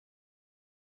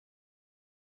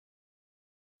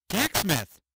TechSmith.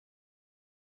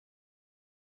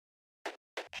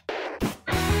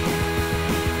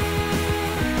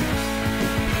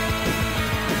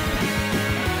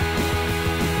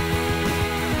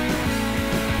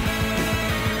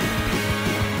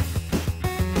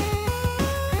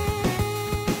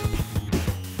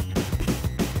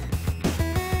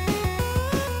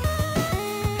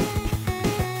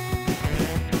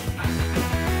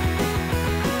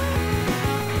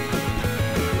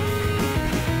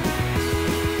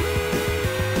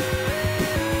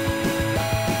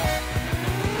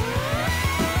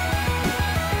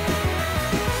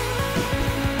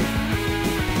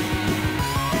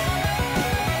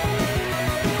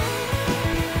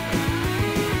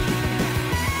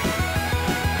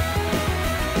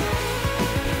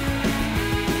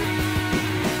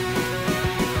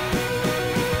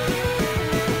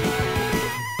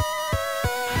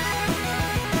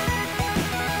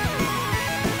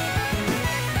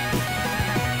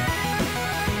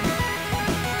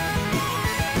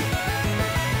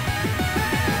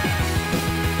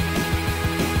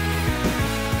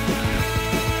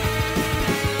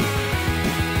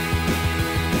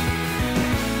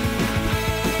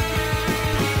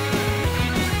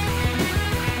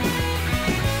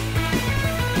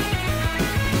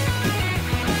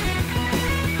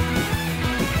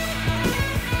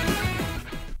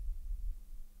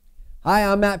 Hi,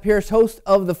 I'm Matt Pierce, host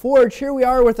of The Forge. Here we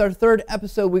are with our third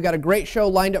episode. We've got a great show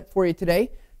lined up for you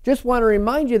today. Just want to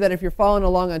remind you that if you're following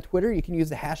along on Twitter, you can use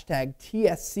the hashtag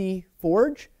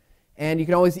TSCForge, and you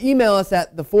can always email us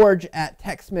at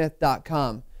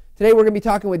theforge@techsmith.com. Today we're going to be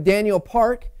talking with Daniel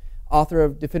Park, author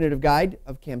of Definitive Guide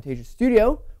of Camtasia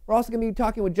Studio. We're also going to be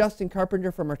talking with Justin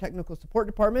Carpenter from our technical support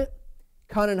department,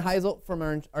 Conan Heiselt from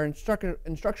our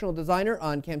instructional designer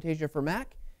on Camtasia for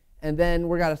Mac, and then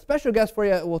we got a special guest for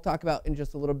you we'll talk about in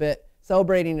just a little bit,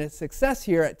 celebrating its success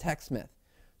here at TechSmith.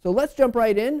 So let's jump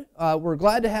right in. We're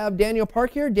glad to have Daniel Park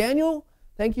here. Daniel,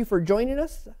 thank you for joining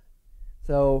us.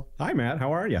 So, hi, Matt.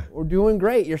 How are you? We're doing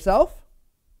great. Yourself?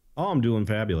 Oh, I'm doing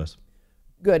fabulous.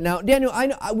 Good. Now, Daniel, I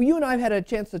know, you and I have had a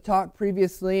chance to talk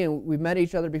previously, and we've met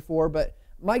each other before, but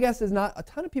my guess is not a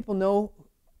ton of people know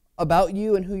about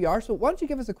you and who you are. So why don't you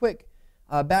give us a quick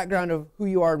background of who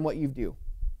you are and what you do?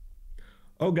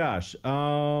 Oh, gosh.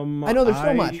 I know there's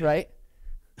so much, right?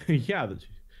 Yeah.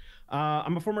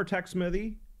 I'm a former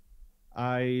TechSmithy.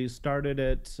 I started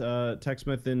at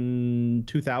TechSmith in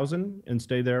 2000 and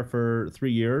stayed there for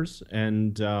 3 years.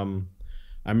 And I'm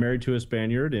married to a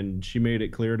Spaniard, and she made it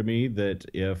clear to me that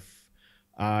if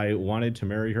I wanted to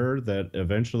marry her, that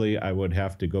eventually I would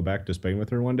have to go back to Spain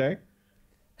with her one day.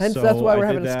 Hence, so that's why we're I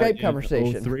having a did that Skype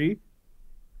conversation. in 2003.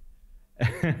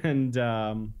 And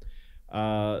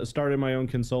started my own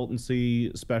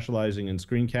consultancy specializing in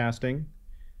screencasting.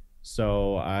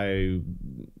 So I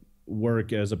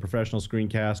work as a professional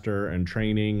screencaster and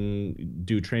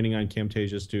do training on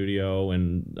Camtasia Studio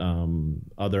and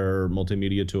other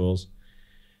multimedia tools.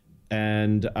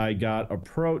 And I got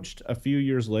approached a few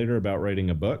years later about writing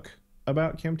a book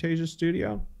about Camtasia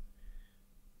Studio.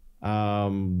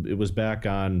 It was back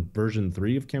on version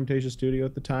 3 of Camtasia Studio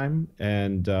at the time,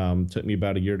 and took me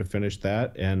about a year to finish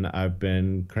that, and I've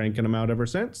been cranking them out ever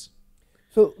since.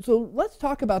 So let's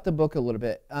talk about the book a little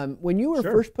bit. When you were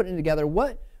Sure. first putting it together,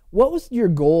 what was your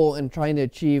goal in trying to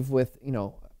achieve with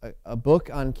a book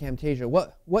on Camtasia?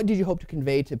 What did you hope to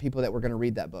convey to people that were going to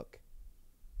read that book?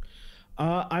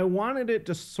 I wanted it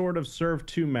to sort of serve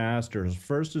two masters.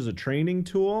 First, as a training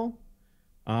tool,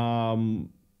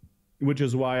 which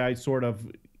is why I sort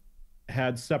of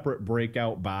had separate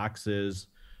breakout boxes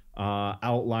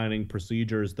outlining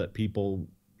procedures that people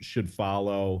should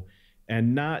follow,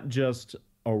 and not just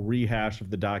a rehash of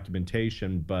the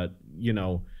documentation, but,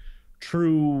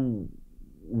 true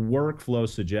workflow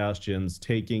suggestions,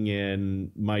 taking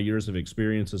in my years of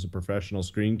experience as a professional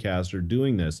screencaster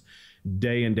doing this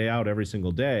day in, day out, every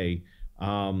single day.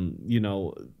 I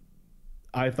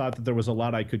thought that there was a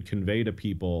lot I could convey to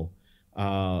people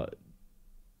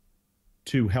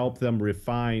to help them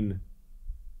refine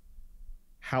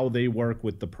how they work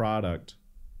with the product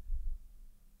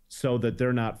so that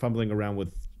they're not fumbling around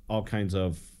with all kinds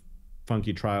of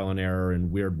funky trial and error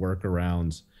and weird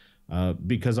workarounds,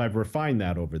 because I've refined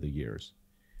that over the years.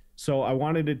 So I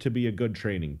wanted it to be a good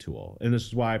training tool. And this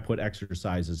is why I put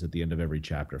exercises at the end of every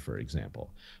chapter, for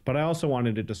example. But I also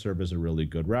wanted it to serve as a really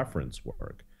good reference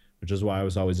work, which is why I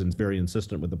was always very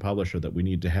insistent with the publisher that we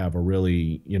need to have a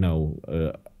really,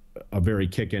 a very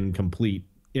kick-in complete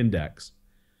index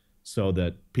so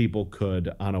that people could,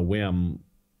 on a whim,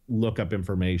 look up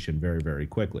information very, very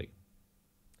quickly.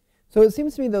 So it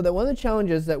seems to me, though, that one of the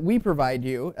challenges that we provide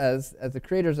you as the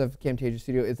creators of Camtasia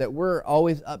Studio is that we're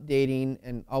always updating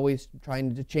and always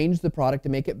trying to change the product to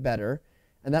make it better.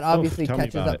 And that obviously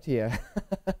catches up to you.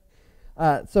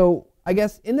 So I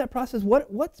guess in that process,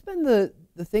 what's been the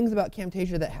things about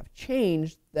Camtasia that have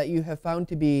changed that you have found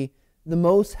to be the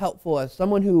most helpful as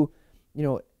someone who,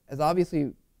 is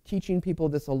obviously teaching people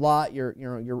this a lot. You're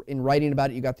in writing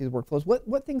about it. You got these workflows.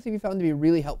 What things have you found to be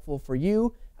really helpful for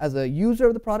you as a user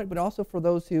of the product, but also for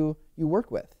those who you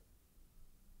work with?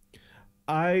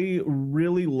 I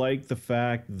really like the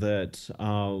fact that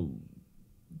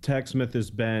TechSmith has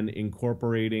been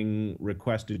incorporating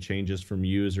requested changes from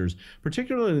users,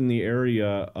 particularly in the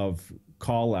area of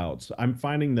callouts. I'm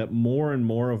finding that more and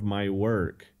more of my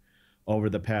work over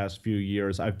the past few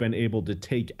years, I've been able to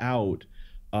take out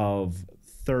of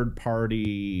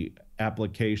third-party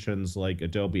applications like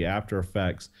Adobe After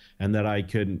Effects, and that I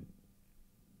could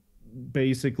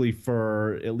basically,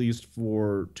 at least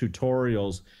for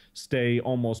tutorials, stay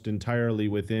almost entirely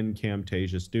within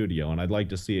Camtasia Studio. And I'd like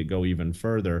to see it go even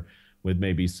further with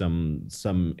maybe some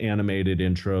animated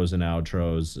intros and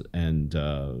outros, and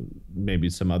maybe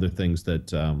some other things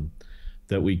that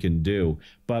that we can do.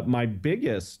 But my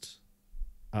biggest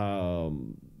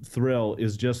thrill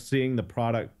is just seeing the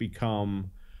product become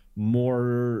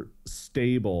more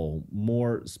stable,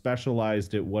 more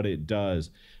specialized at what it does,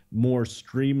 more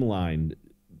streamlined,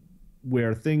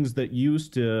 where projects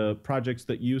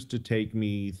that used to take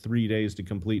me 3 days to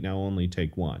complete now only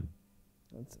take one.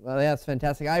 Well, yeah, that's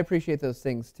fantastic. I appreciate those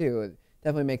things too. It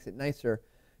definitely makes it nicer.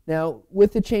 Now,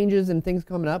 with the changes and things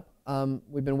coming up,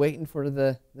 we've been waiting for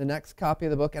the next copy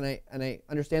of the book, and I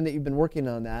understand that you've been working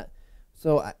on that.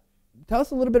 So tell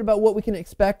us a little bit about what we can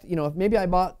expect. If maybe I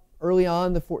bought early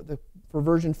on for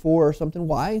version 4 or something,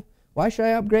 why should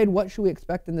I upgrade? What should we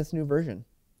expect in this new version?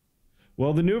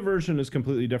 Well, the new version is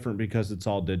completely different because it's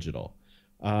all digital.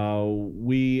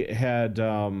 We had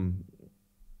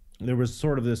there was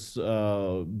sort of this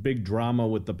big drama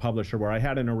with the publisher where I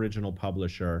had an original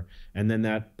publisher, and then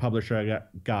that publisher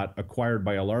got acquired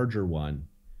by a larger one.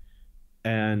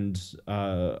 And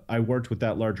I worked with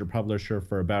that larger publisher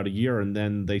for about a year, and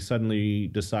then they suddenly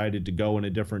decided to go in a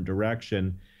different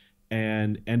direction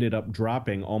and ended up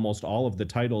dropping almost all of the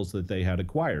titles that they had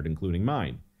acquired, including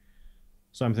mine.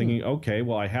 So I'm thinking, okay,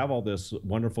 well, I have all this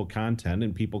wonderful content,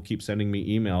 and people keep sending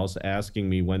me emails asking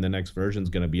me when the next version is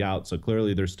going to be out. So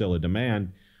clearly there's still a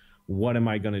demand. What am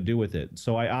I going to do with it?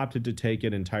 So I opted to take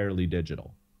it entirely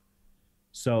digital.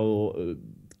 So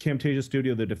Camtasia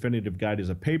Studio, the definitive guide, is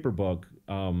a paper book,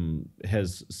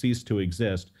 has ceased to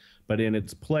exist, but in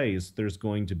its place, there's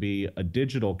going to be a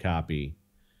digital copy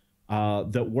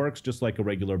that works just like a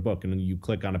regular book. And then you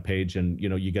click on a page, and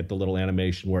you get the little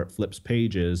animation where it flips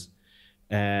pages,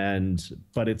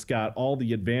 but it's got all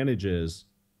the advantages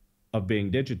of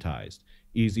being digitized.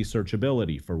 Easy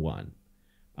searchability, for one.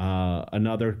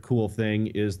 Another cool thing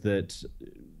is that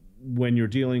when you're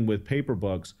dealing with paper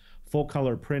books, full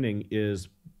color printing is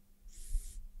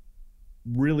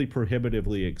really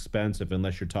prohibitively expensive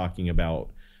unless you're talking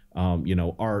about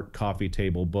art, coffee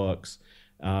table books.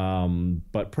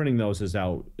 But printing those is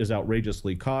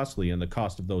outrageously costly, and the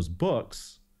cost of those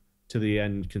books to the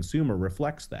end consumer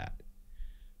reflects that.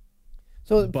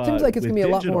 So it seems like it's going to be a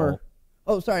lot more.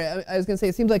 Oh, sorry. I was going to say,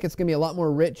 it seems like it's going to be a lot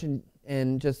more rich and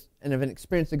of an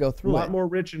experience to go through. A lot more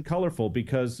rich and colorful,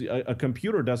 because a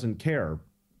computer doesn't care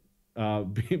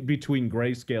between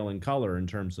grayscale and color in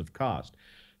terms of cost.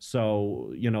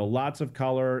 So, lots of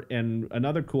color. And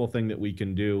another cool thing that we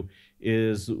can do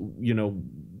is,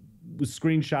 with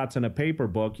screenshots in a paper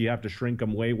book, you have to shrink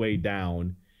them way, way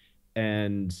down.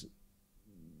 And,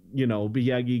 but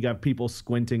yeah, you got people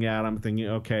squinting at them thinking,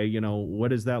 okay,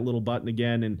 what is that little button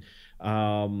again?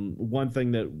 And one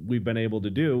thing that we've been able to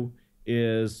do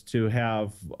is to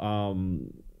have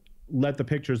let the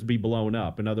pictures be blown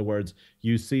up. In other words,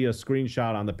 you see a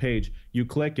screenshot on the page, you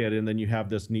click it, and then you have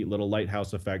this neat little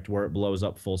lighthouse effect where it blows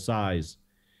up full size,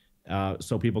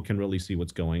 so people can really see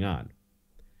what's going on.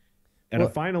 And a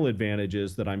final advantage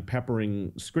is that I'm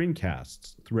peppering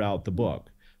screencasts throughout the book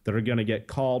that are going to get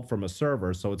called from a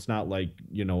server. So it's not like,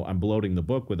 I'm bloating the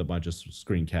book with a bunch of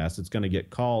screencasts. It's going to get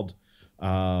called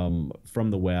from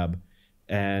the web.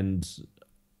 And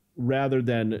rather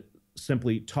than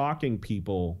simply talking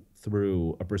people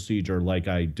through a procedure like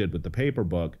I did with the paper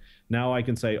book, now I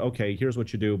can say, okay, here's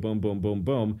what you do, boom, boom, boom,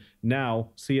 boom. Now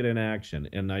see it in action,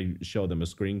 and I show them a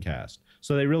screencast.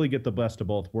 So they really get the best of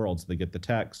both worlds. They get the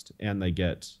text, and they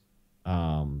get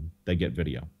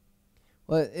video.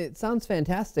 Well, it sounds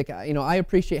fantastic. I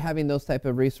appreciate having those type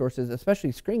of resources,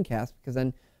 especially screencasts, because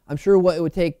then I'm sure what it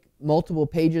would take multiple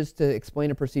pages to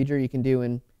explain a procedure you can do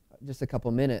in just a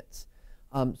couple minutes.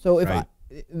 So if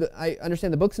I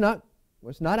understand the book's not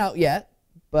out yet,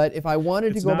 but if I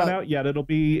wanted to go about, it's not out yet. It'll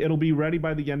be ready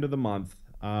by the end of the month.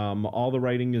 All the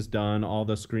writing is done. All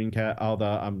the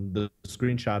the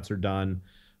screenshots are done.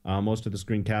 Most of the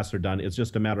screencasts are done. It's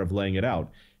just a matter of laying it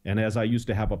out. And as I used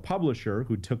to have a publisher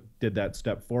who did that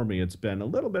step for me, it's been a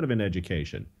little bit of an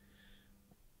education.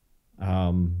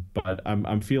 But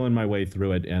I'm feeling my way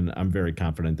through it, and I'm very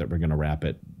confident that we're going to wrap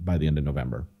it by the end of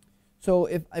November. So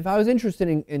if I was interested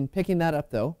in picking that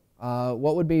up, though, how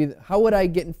would I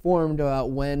get informed about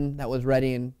when that was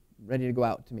ready to go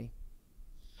out to me?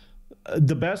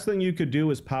 The best thing you could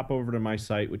do is pop over to my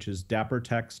site, which is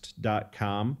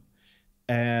dappertext.com,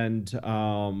 and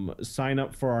sign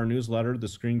up for our newsletter, The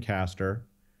Screencaster,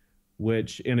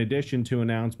 which, in addition to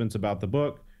announcements about the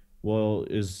book,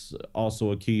 is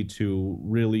also a key to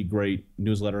really great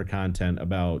newsletter content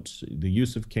about the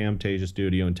use of Camtasia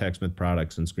Studio and TechSmith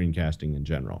products and screencasting in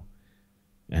general.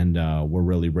 And we're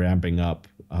really ramping up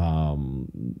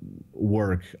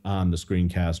work on the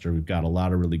Screencaster. We've got a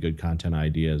lot of really good content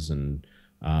ideas, and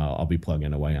I'll be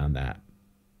plugging away on that.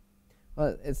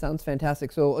 Well, it sounds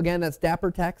fantastic. So again, that's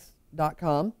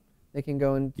dappertext.com. They can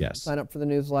go and sign up for the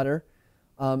newsletter.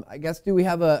 I guess, do we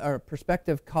have a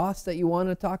prospective cost that you want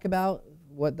to talk about?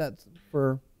 What that's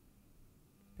for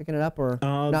picking it up, or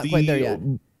not quite there yet?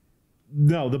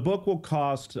 No, the book will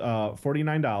cost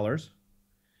 $49.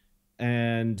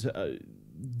 And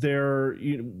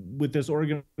with this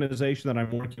organization that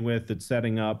I'm working with, that's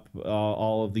setting up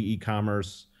all of the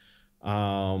e-commerce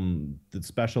that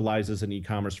specializes in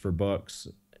e-commerce for books.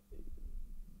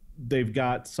 They've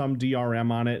got some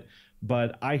DRM on it,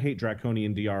 but I hate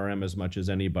draconian DRM as much as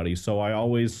anybody. So I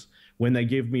always, when they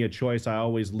give me a choice, I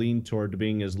always lean toward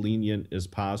being as lenient as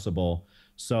possible.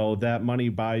 So that money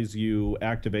buys you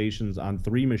activations on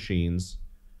 3 machines.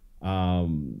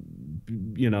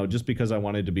 Just because I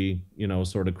wanted to be,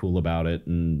 sort of cool about it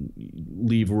and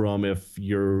leave room if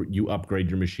you upgrade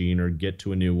your machine or get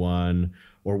to a new one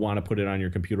or want to put it on your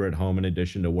computer at home in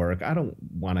addition to work. I don't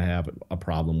want to have a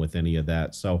problem with any of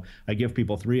that. So I give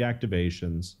people 3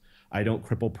 activations. I don't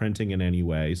cripple printing in any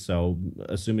way. So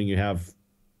assuming you have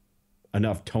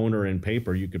enough toner and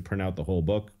paper, you could print out the whole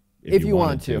book if you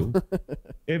want to.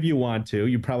 If you want to.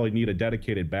 You probably need a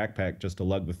dedicated backpack just to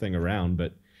lug the thing around,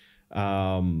 but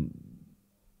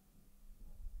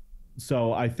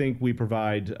so I think we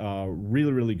provide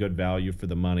really, really good value for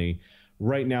the money.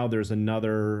 Right now, there's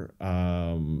another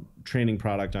training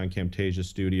product on Camtasia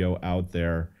Studio out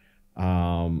there.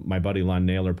 My buddy Lon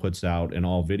Naylor puts out an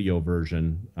all-video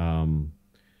version,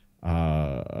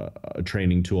 a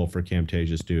training tool for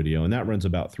Camtasia Studio, and that runs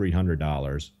about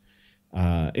 $300.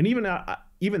 And even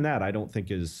that I don't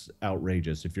think is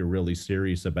outrageous if you're really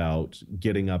serious about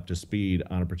getting up to speed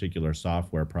on a particular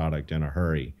software product in a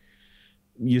hurry.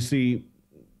 You see,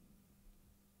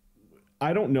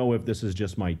 I don't know if this is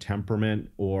just my temperament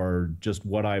or just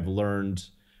what I've learned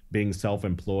being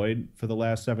self-employed for the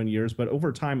last 7 years, but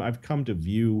over time I've come to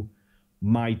view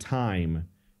my time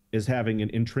as having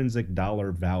an intrinsic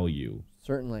dollar value.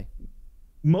 Certainly.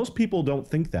 Most people don't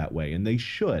think that way, and they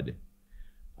should.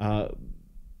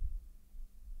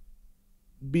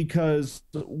 Because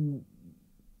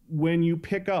when you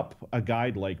pick up a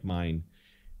guide like mine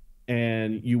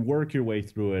and you work your way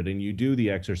through it and you do the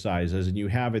exercises and you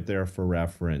have it there for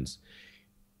reference,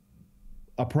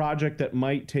 a project that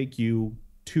might take you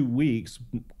 2 weeks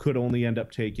could only end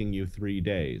up taking you 3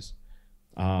 days.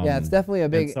 Yeah, it's definitely a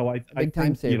big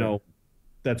time saver.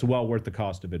 That's well worth the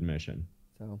cost of admission.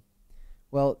 So,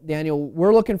 well, Daniel,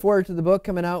 we're looking forward to the book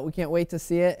coming out. We can't wait to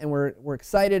see it, and we're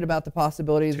excited about the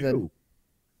possibilities.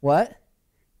 What?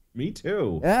 Me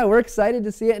too. Yeah, we're excited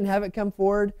to see it and have it come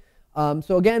forward.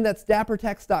 So again, that's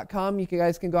dappertext.com. You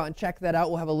guys can go out and check that out.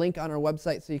 We'll have a link on our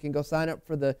website so you can go sign up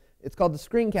for it's called the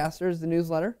Screencasters, the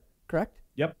newsletter, correct?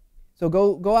 Yep. So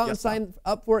go out and sign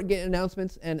up for it, get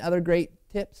announcements and other great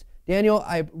tips. Daniel,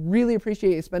 I really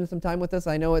appreciate you spending some time with us.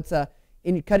 I know it's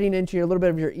cutting into a little bit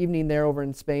of your evening there over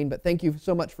in Spain, but thank you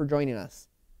so much for joining us.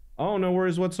 Oh, no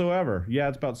worries whatsoever. Yeah,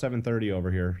 it's about 7:30 over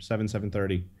here,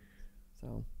 7:30.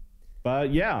 So,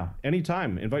 but yeah,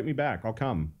 anytime. Invite me back. I'll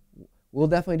come. We'll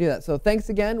definitely do that. So thanks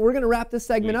again. We're going to wrap this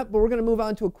segment up, but we're going to move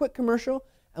on to a quick commercial.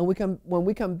 And when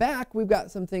we come back, we've got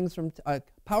some things from a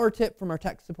power tip from our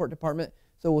tech support department.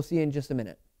 So we'll see you in just a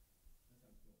minute.